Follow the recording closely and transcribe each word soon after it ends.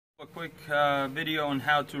A quick video on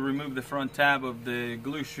how to remove the front tab of the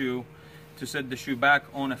Glushu to set the shoe back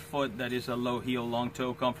on a foot that is a low heel, long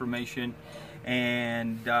toe conformation.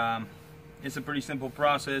 And it's a pretty simple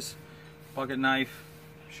process. Pocket knife,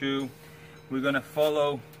 shoe. We're gonna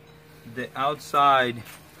follow the outside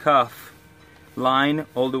cuff line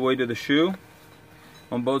all the way to the shoe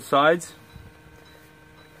on both sides,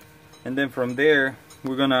 and then from there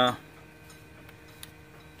we're gonna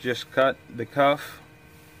just cut the cuff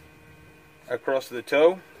across the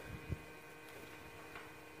toe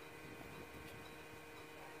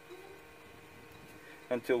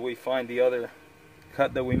until we find the other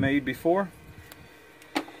cut that we made before.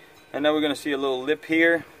 And now we're going to see a little lip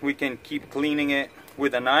here. We can keep cleaning it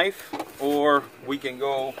with a knife, or we can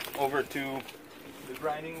go over to the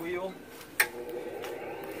grinding wheel,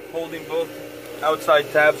 holding both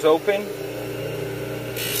outside tabs open.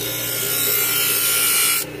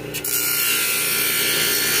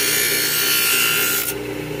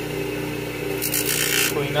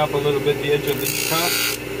 Clean up a little bit the edge of the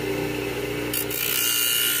cuff.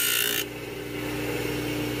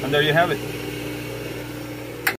 And there you have it.